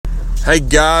Hey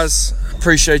guys,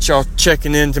 appreciate y'all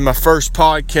checking into my first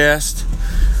podcast.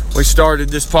 We started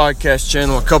this podcast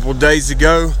channel a couple days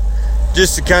ago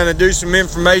just to kind of do some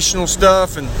informational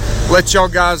stuff and let y'all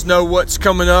guys know what's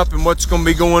coming up and what's going to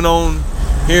be going on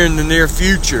here in the near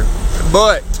future.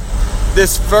 But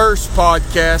this first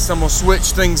podcast, I'm going to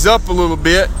switch things up a little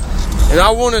bit, and I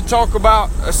want to talk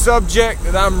about a subject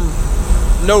that I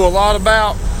know a lot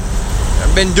about.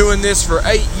 I've been doing this for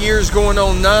 8 years, going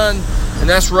on 9, and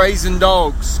that's raising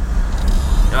dogs.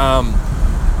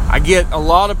 I get a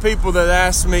lot of people that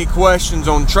ask me questions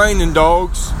on training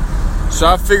dogs, so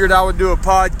I figured I would do a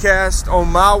podcast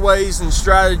on my ways and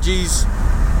strategies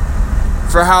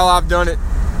for how I've done it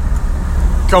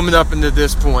coming up into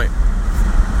this point.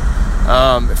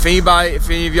 If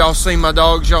any of y'all seen my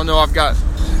dogs, y'all know I've got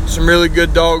some really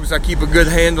good dogs. I keep a good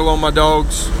handle on my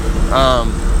dogs,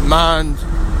 mind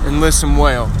and listen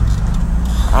well.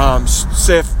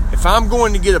 So if I'm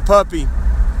going to get a puppy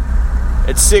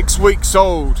at 6 weeks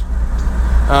old,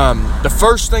 the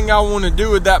first thing I want to do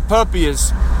with that puppy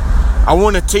is I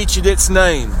want to teach it its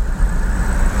name.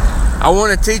 I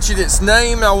want to teach it its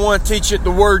name. I want to teach it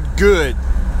the word good.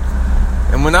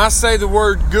 And when I say the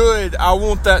word good, I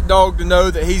want that dog to know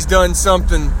that he's done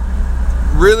something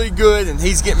really good and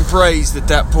he's getting praised at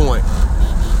that point.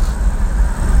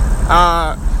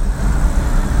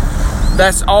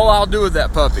 That's all I'll do with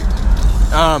that puppy.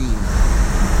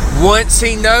 Once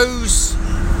he knows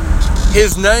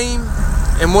his name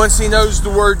and once he knows the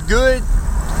word good,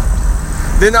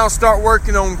 then I'll start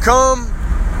working on come.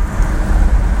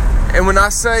 And when I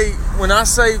say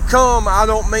come, I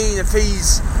don't mean if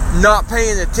he's not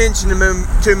paying attention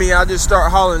to me, I just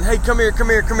start hollering, "Hey, come here, come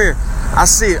here, come here." I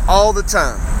see it all the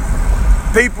time.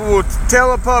 People will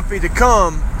tell a puppy to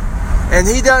come, and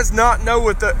he does not know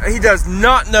what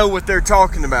they're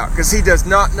talking about because he does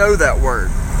not know that word.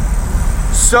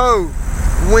 So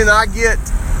when I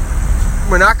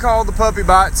call the puppy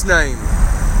by its name,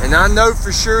 and I know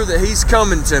for sure that he's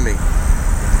coming to me,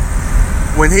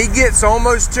 when he gets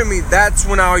almost to me, that's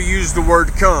when I'll use the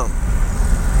word come.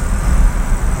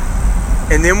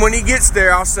 And then when he gets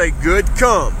there, I'll say, "Good,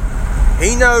 come."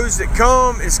 He knows that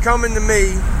come is coming to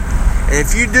me. And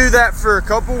if you do that for a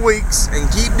couple weeks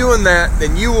and keep doing that,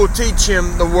 then you will teach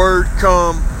him the word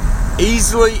come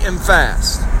easily and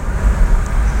fast.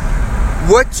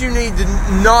 What you need to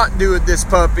not do with this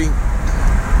puppy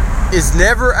is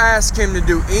never ask him to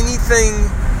do anything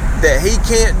that he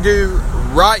can't do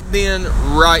right then,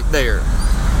 right there.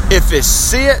 If it's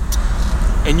sit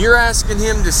and you're asking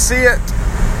him to sit,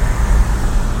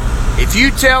 if you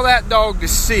tell that dog to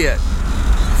sit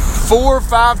 4 or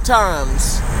 5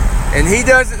 times and he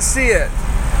doesn't sit,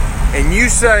 and you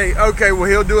say, "Okay, well,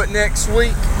 he'll do it next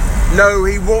week." No,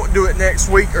 he won't do it next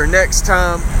week or next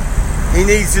time. He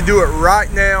needs to do it right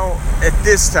now at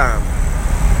this time.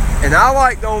 And I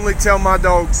like to only tell my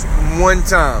dogs one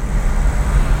time.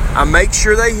 I make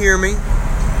sure they hear me,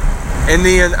 and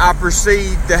then I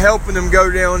proceed to helping them go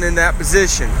down in that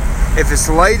position. If it's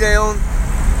lay down,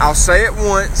 I'll say it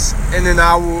once, and then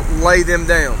I will lay them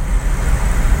down.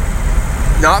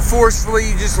 Not forcefully,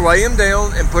 you just lay them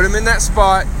down and put them in that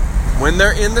spot. When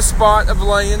they're in the spot of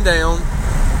laying down,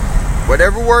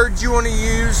 whatever words you want to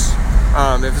use,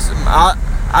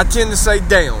 I tend to say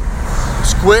down.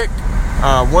 It's quick,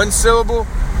 one syllable,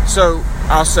 so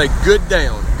I'll say good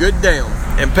down,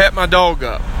 and pet my dog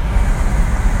up.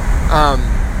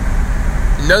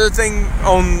 Another thing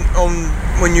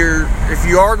if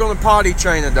you are going to potty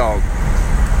train a dog,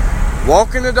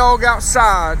 walking the dog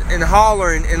outside and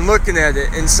hollering and looking at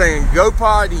it and saying, "Go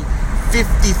potty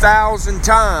 50,000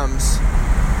 times,"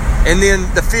 and then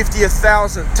the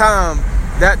 50,000th time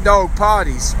that dog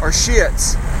potties or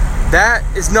shits, that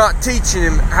is not teaching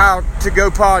him how to go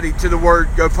potty to the word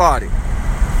go potty.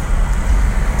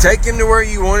 Take him to where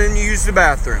you want him to use the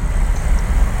bathroom.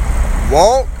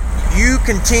 You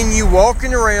continue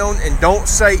walking around and don't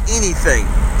say anything.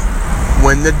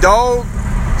 When the dog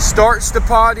starts to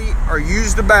potty or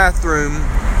use the bathroom,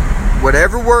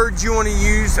 whatever words you want to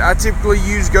use, I typically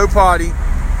use go potty.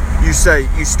 You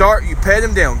pet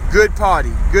him down, good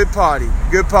potty, good potty,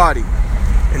 good potty.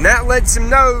 And that lets him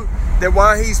know that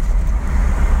while he's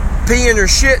peeing or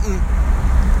shitting,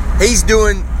 he's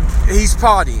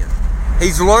pottying.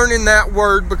 He's learning that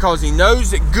word because he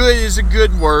knows that good is a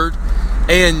good word,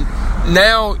 and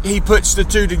now he puts the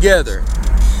two together.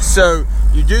 So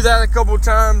you do that a couple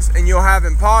times and you'll have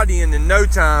him pottying in no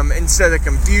time instead of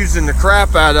confusing the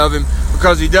crap out of him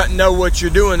because he doesn't know what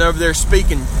you're doing over there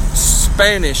speaking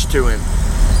Spanish to him.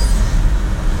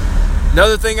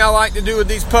 Another thing I like to do with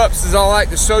these pups is I like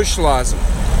to socialize them.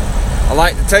 I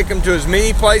like to take them to as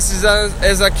many places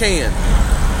as I can.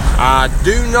 I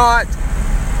do not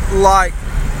like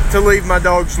to leave my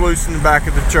dogs loose in the back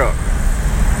of the truck.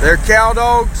 They're cow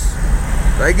dogs.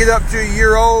 They get up to a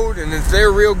year old, and if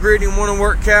they're real gritty and want to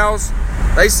work cows,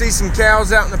 they see some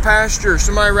cows out in the pasture or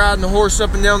somebody riding a horse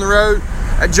up and down the road,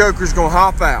 that joker's going to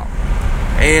hop out.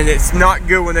 And it's not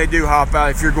good when they do hop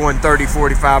out if you're going 30,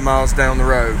 45 miles down the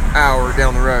road, hour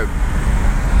down the road.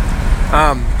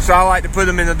 So I like to put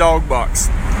them in the dog box.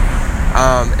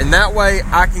 And that way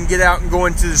I can get out and go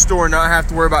into the store and not have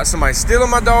to worry about somebody stealing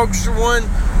my dogs for one,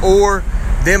 or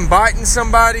them biting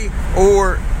somebody,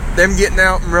 or them getting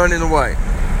out and running away.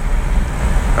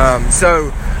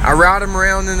 So I ride them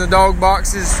around in the dog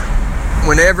boxes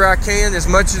whenever I can, as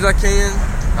much as I can.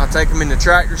 I'll take them into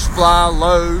Tractor Supply,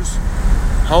 Lowe's,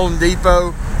 Home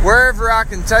Depot, wherever I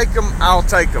can take them, I'll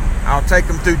take them. I'll take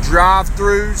them through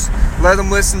drive-thrus, let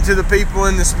them listen to the people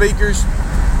in the speakers.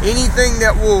 Anything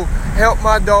that will help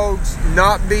my dogs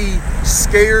not be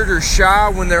scared or shy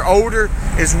when they're older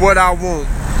is what I want.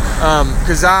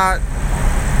 Because I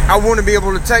want to be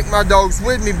able to take my dogs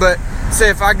with me, but say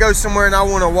if I go somewhere and I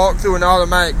want to walk through an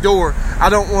automatic door, I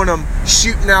don't want them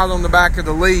shooting out on the back of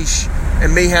the leash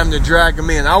and me having to drag them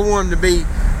in. I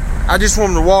just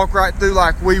want them to walk right through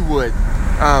like we would.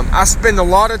 I spend a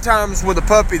lot of times with a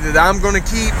puppy that I'm going to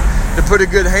keep to put a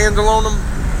good handle on them.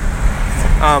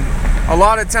 A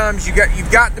lot of times you've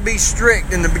got to be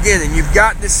strict in the beginning. You've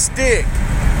got to stick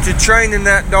to training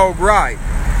that dog right.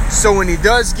 So when he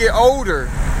does get older,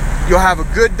 you'll have a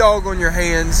good dog on your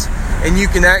hands, and you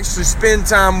can actually spend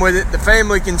time with it. The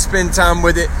family can spend time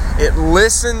with it. It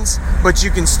listens, but you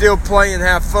can still play and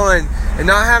have fun, and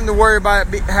not having to worry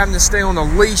about it having to stay on a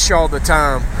leash all the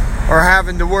time, or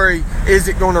having to worry, is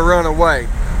it going to run away?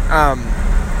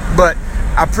 But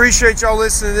I appreciate y'all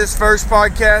listening to this first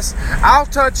podcast. I'll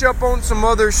touch up on some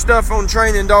other stuff on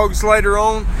training dogs later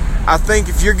on. I think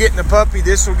if you're getting a puppy,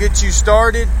 this will get you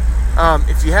started.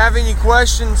 If you have any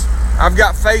questions, I've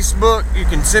got Facebook. You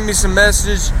can send me some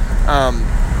message.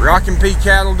 Rockin' P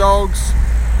Cattle Dogs.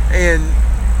 And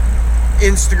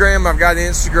Instagram, I've got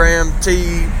Instagram,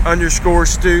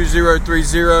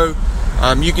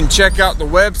 T_Stu030. You can check out the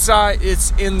website.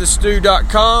 It's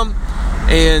inthestu.com.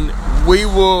 And we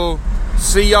will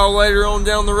see y'all later on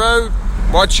down the road.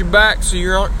 Watch your back so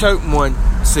you aren't toting one.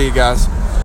 See you guys.